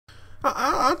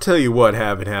I'll tell you what,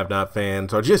 have and have not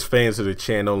fans, or just fans of the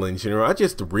channel in general, I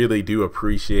just really do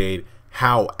appreciate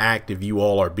how active you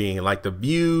all are being. Like the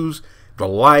views, the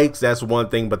likes, that's one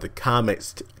thing, but the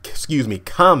comments,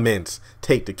 comments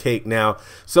take the cake. Now,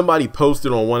 somebody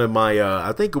posted on one of my,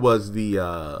 I think it was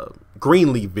the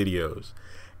Greenleaf videos,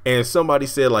 and somebody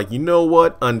said, like, you know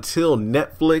what, until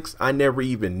Netflix, I never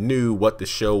even knew what the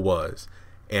show was.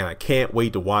 And I can't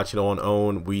wait to watch it on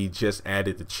OWN. We just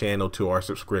added the channel to our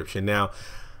subscription. Now,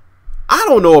 I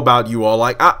don't know about you all.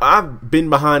 Like, I've been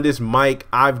behind this mic.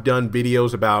 I've done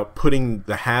videos about putting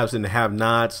the haves and the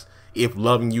have-nots, if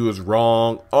loving you is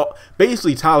wrong.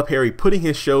 Basically, Tyler Perry putting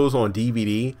his shows on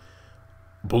DVD,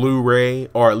 Blu-ray,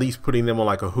 or at least putting them on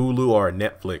like a Hulu or a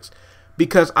Netflix.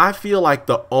 Because I feel like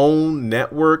the OWN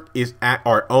network is at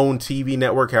our own TV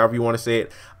network, however you want to say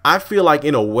it. I feel like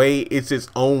in a way it's its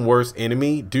own worst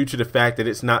enemy due to the fact that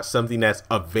it's not something that's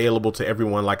available to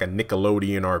everyone like a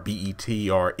Nickelodeon or BET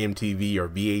or MTV or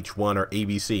VH1 or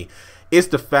ABC. It's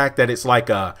the fact that it's like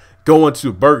going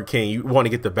to Burger King. You want to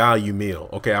get the value meal.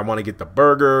 Okay, I want to get the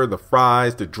burger, the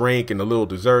fries, the drink, and the little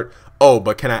dessert. Oh,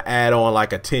 but can I add on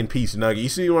like a 10-piece nugget? You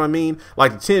see what I mean?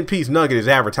 Like the 10-piece nugget is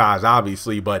advertised,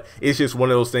 obviously, but it's just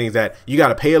one of those things that you got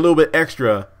to pay a little bit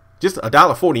extra, just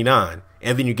 $1.49,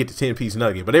 and then you get the 10-piece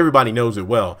nugget. But everybody knows it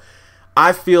well.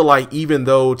 I feel like even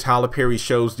though Tyler Perry's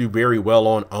shows do very well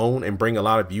on OWN and bring a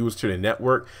lot of viewers to the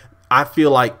network, I feel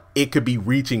like it could be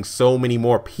reaching so many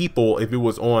more people if it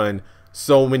was on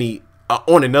so many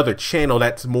on another channel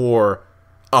that's more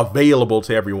available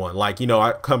to everyone. Like, you know,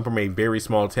 I come from a very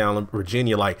small town in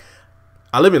Virginia. Like,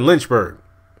 I live in Lynchburg.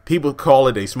 People call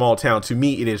it a small town. To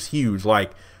me, it is huge.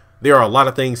 Like, there are a lot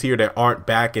of things here that aren't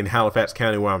back in Halifax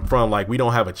County where I'm from. Like, we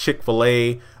don't have a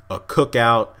Chick-fil-A, a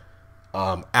Cookout,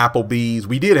 Applebee's.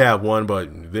 We did have one,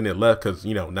 but then it left because,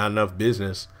 you know, not enough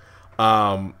business.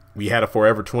 We had a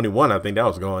Forever 21. I think that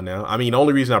was gone now. I mean, the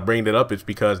only reason I bring that up is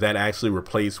because that actually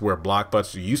replaced where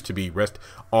Blockbuster used to be. Rest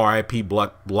RIP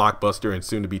Blockbuster, and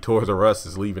soon to be Toys R Us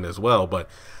is leaving as well. But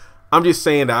I'm just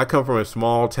saying that I come from a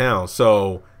small town,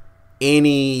 so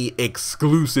any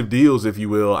exclusive deals, if you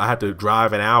will, I have to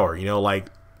drive an hour. You know, like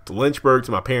to Lynchburg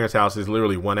to my parents' house is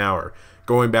literally 1 hour.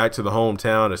 Going back to the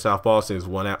hometown to South Boston is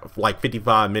 1 hour, like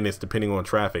 55 minutes depending on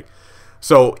traffic.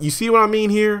 So you see what I mean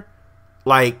here?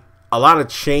 Like, a lot of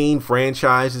chain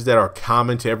franchises that are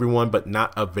common to everyone but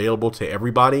not available to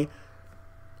everybody.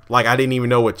 Like, I didn't even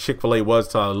know what Chick-fil-A was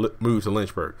till I moved to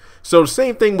Lynchburg. So the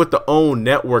same thing with the OWN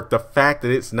network. The fact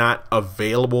that it's not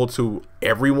available to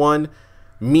everyone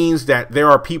means that there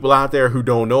are people out there who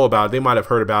don't know about it. They might have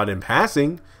heard about it in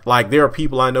passing. Like, there are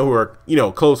people I know who are, you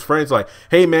know, close friends, like,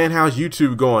 hey man, how's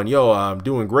YouTube going? Yo, I'm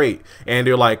doing great. And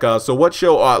they're like, so what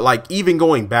show, like, even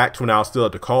going back to when I was still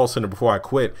at the call center before I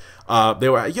quit, they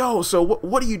were like, yo, so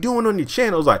what are you doing on your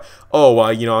channel? I was like, oh,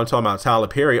 you know, I'm talking about Tyler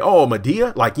Perry. Oh,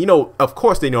 Madea? Like, you know, of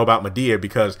course they know about Madea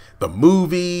because the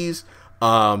movies,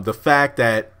 the fact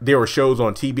that there were shows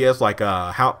on TBS like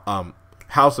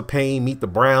House of Pain, Meet the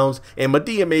Browns, and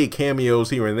Madea made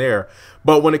cameos here and there.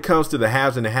 But when it comes to the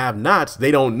haves and the have-nots, they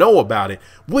don't know about it,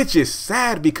 which is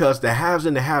sad because the haves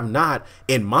and the have-not,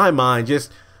 in my mind,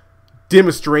 just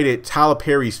demonstrated Tyler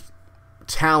Perry's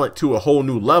talent to a whole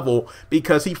new level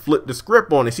because he flipped the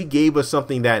script on us. He gave us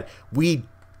something that we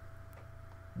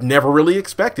never really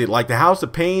expected. Like the House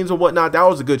of Pains and whatnot, that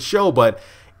was a good show, but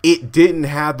it didn't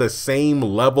have the same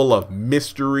level of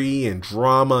mystery and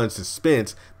drama and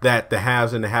suspense that the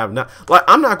haves and the have-nots. Like,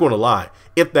 I'm not going to lie.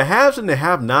 If the haves and the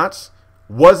have-nots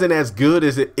wasn't as good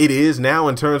as it is now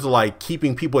in terms of like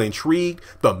keeping people intrigued,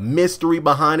 the mystery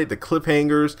behind it, the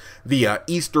cliffhangers, the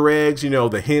Easter eggs, you know,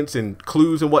 the hints and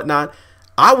clues and whatnot,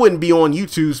 I wouldn't be on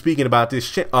YouTube speaking about this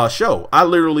show. I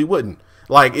literally wouldn't.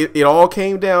 Like, it all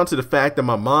came down to the fact that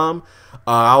my mom,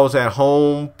 I was at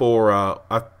home for,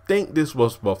 I think this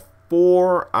was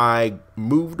before I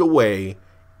moved away,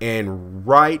 and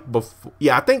right before,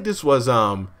 yeah, I think this was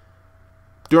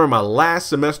during my last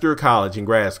semester of college in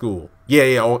grad school.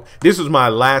 Yeah, this was my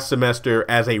last semester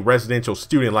as a residential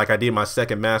student. Like, I did my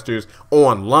second master's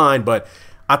online, but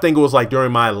I think it was like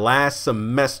during my last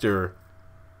semester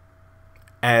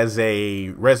as a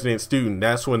resident student,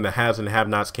 that's when the haves and the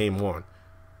have-nots came on.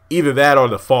 Either that or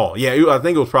the fall. Yeah, I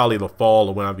think it was probably the fall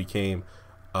of when I became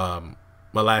my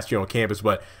last year on campus.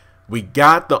 But we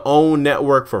got the OWN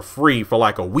network for free for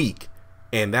like a week,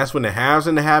 and that's when the haves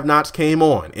and the have-nots came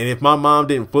on. And if my mom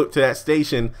didn't flip to that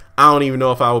station, I don't even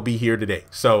know if I would be here today.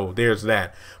 So there's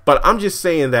that. But I'm just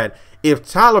saying that if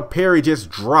Tyler Perry just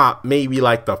dropped maybe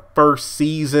like the first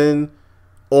season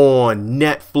on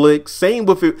Netflix. Same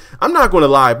with it. I'm not going to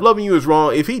lie. If Loving You Is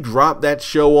Wrong, if he dropped that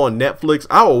show on Netflix,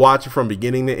 I would watch it from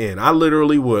beginning to end. I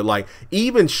literally would. Like,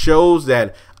 even shows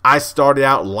that I started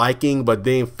out liking but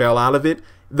then fell out of it,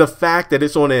 the fact that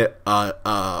it's on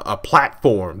a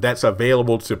platform that's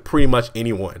available to pretty much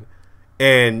anyone,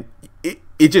 and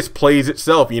it just plays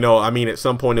itself, you know. I mean, at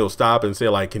some point it'll stop and say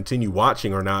like continue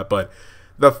watching or not, but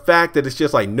the fact that it's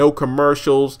just like no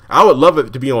commercials, I would love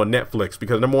it to be on Netflix,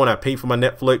 because number one, I pay for my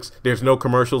Netflix. There's no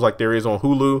commercials like there is on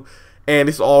Hulu, and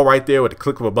it's all right there with the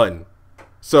click of a button.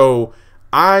 So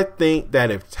I think that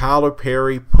if Tyler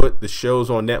Perry put the shows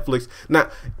on Netflix, now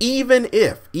even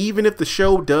if the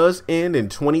show does end in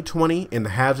 2020 and the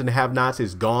haves and the have-nots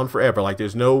is gone forever, like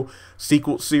there's no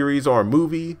sequel series or a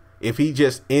movie, if he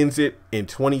just ends it in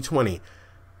 2020,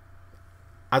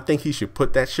 I think he should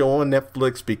put that show on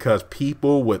Netflix because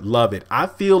people would love it. I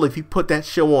feel if he put that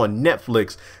show on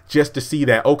Netflix just to see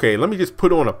that, okay, let me just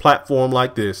put it on a platform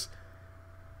like this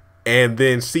and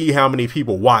then see how many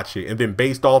people watch it. And then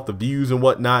based off the views and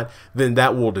whatnot, then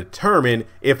that will determine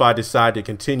if I decide to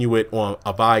continue it on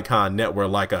a Viacom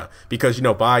network, because, you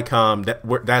know,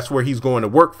 Viacom, that's where he's going to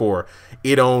work for.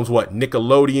 It owns what?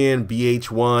 Nickelodeon,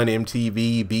 VH1,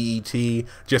 MTV,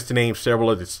 BET, just to name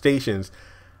several of the stations.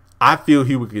 I feel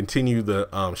he would continue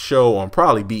the show on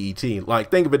probably BET. Like,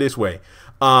 think of it this way.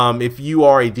 If you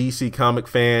are a DC comic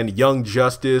fan, Young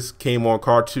Justice came on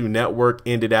Cartoon Network,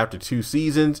 ended after 2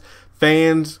 seasons.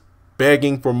 Fans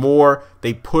begging for more.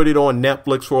 They put it on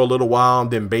Netflix for a little while,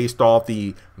 and then based off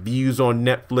the views on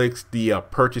Netflix, the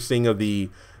purchasing of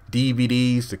the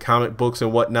DVDs, the comic books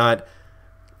and whatnot,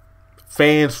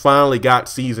 fans finally got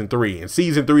season 3. And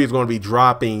season 3 is going to be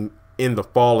dropping in the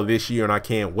fall of this year, and I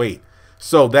can't wait.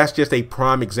 So that's just a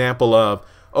prime example of,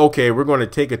 okay, we're going to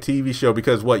take a TV show,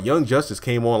 because what, Young Justice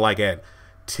came on like at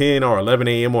 10 or 11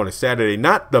 a.m. on a Saturday.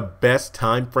 Not the best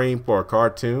time frame for a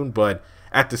cartoon, but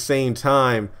at the same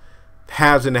time,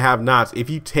 haves and the have-nots, if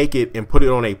you take it and put it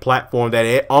on a platform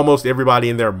that almost everybody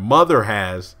and their mother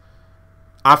has,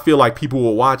 I feel like people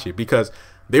will watch it, because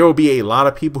there will be a lot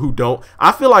of people who don't.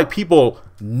 I feel like people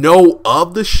know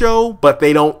of the show, but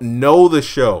they don't know the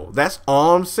show. That's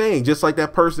all I'm saying. Just like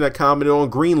that person that commented on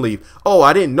Greenleaf. Oh,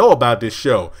 I didn't know about this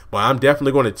show, but I'm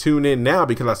definitely going to tune in now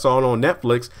because I saw it on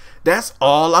Netflix. That's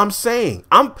all I'm saying.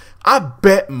 I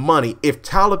bet money if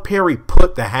Tyler Perry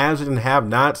put the haves and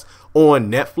have-nots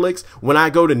on Netflix, when I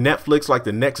go to Netflix like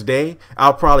the next day,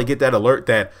 I'll probably get that alert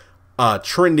that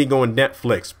trending on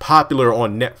Netflix, popular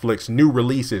on Netflix, new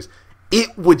releases.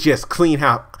 It would just clean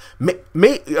house.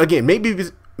 Again,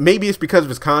 maybe it's because of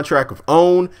his contract with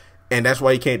OWN, and that's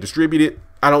why he can't distribute it.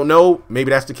 I don't know. Maybe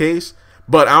that's the case.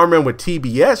 But I remember with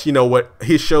TBS, you know what,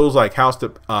 his shows like House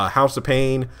of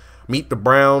Pain, Meet the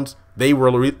Browns,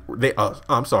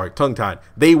 I'm sorry, tongue-tied.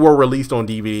 They were released on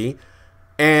DVD,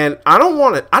 and I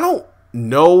don't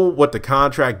know what the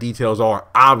contract details are,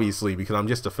 obviously, because I'm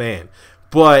just a fan.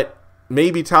 But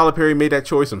maybe Tyler Perry made that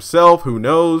choice himself. Who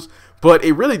knows? But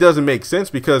it really doesn't make sense,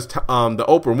 because the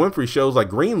Oprah Winfrey shows like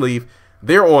Greenleaf,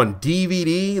 they're on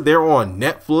DVD, they're on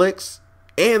Netflix,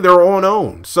 and they're on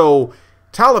OWN. So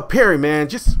Tyler Perry, man,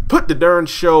 just put the darn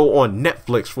show on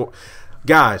Netflix. For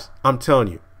guys, I'm telling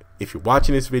you, if you're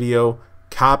watching this video,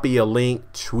 copy a link,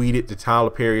 tweet it to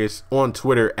Tyler Perry. It's on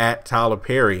Twitter at Tyler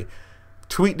Perry.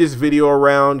 Tweet this video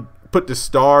around. Put the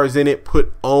stars in it,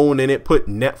 put OWN in it, put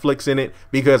Netflix in it,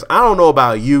 because I don't know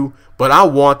about you, but I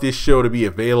want this show to be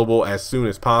available as soon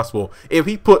as possible. If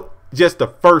he put just the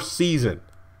first season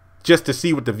just to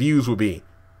see what the views would be,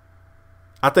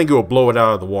 I think it will blow it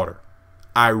out of the water.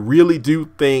 I really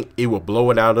do think it will blow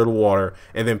it out of the water,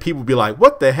 and then people be like,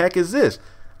 what the heck is this?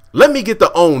 Let me get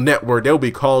the OWN network. They'll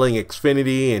be calling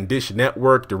Xfinity and Dish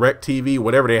Network, DirecTV,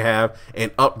 whatever they have,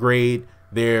 and upgrade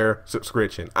their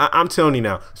subscription. I'm telling you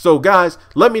now. So guys,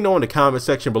 let me know in the comment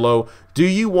section below, do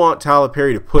you want Tyler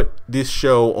Perry to put this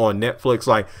show on Netflix?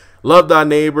 Like Love Thy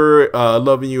Neighbor,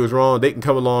 Loving You Is Wrong, they can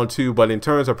come along too, but in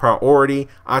terms of priority,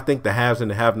 I think the haves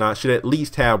and the have-nots should at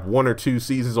least have 1 or 2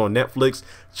 seasons on Netflix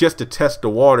just to test the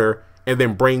water, and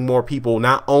then bring more people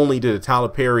not only to the Tyler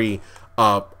Perry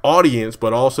audience,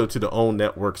 but also to the OWN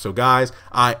network. So guys,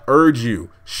 I urge you,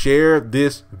 share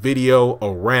this video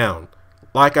around.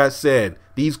 Like I said,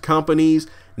 these companies,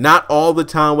 not all the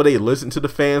time will they listen to the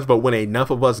fans, but when enough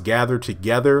of us gather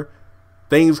together,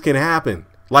 things can happen.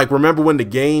 Like, remember when The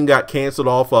Game got canceled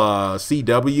off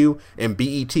CW and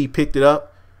BET picked it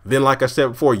up? Then, like I said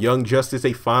before, Young Justice,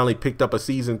 they finally picked up a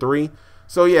season 3.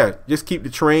 So yeah, just keep the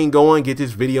train going, get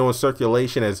this video in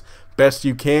circulation as best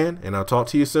you can, and I'll talk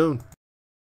to you soon.